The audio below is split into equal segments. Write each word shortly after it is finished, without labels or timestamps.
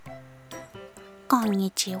こん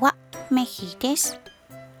にちは、めひです。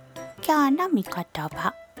今日の御言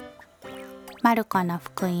葉、マルコの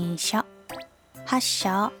福音書8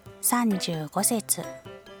章35節。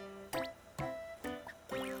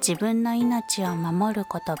自分の命を守る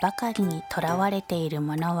ことばかりにとらわれている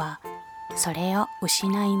者は、それを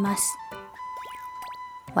失います。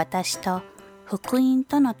私と福音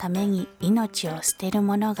とのために命を捨てる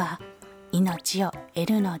者が命を得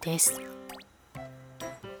るのです。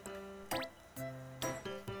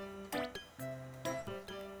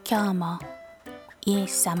今日もイエ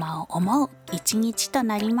ス様を思う一日と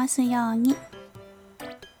なりますように。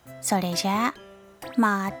それじゃあ、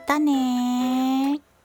またね。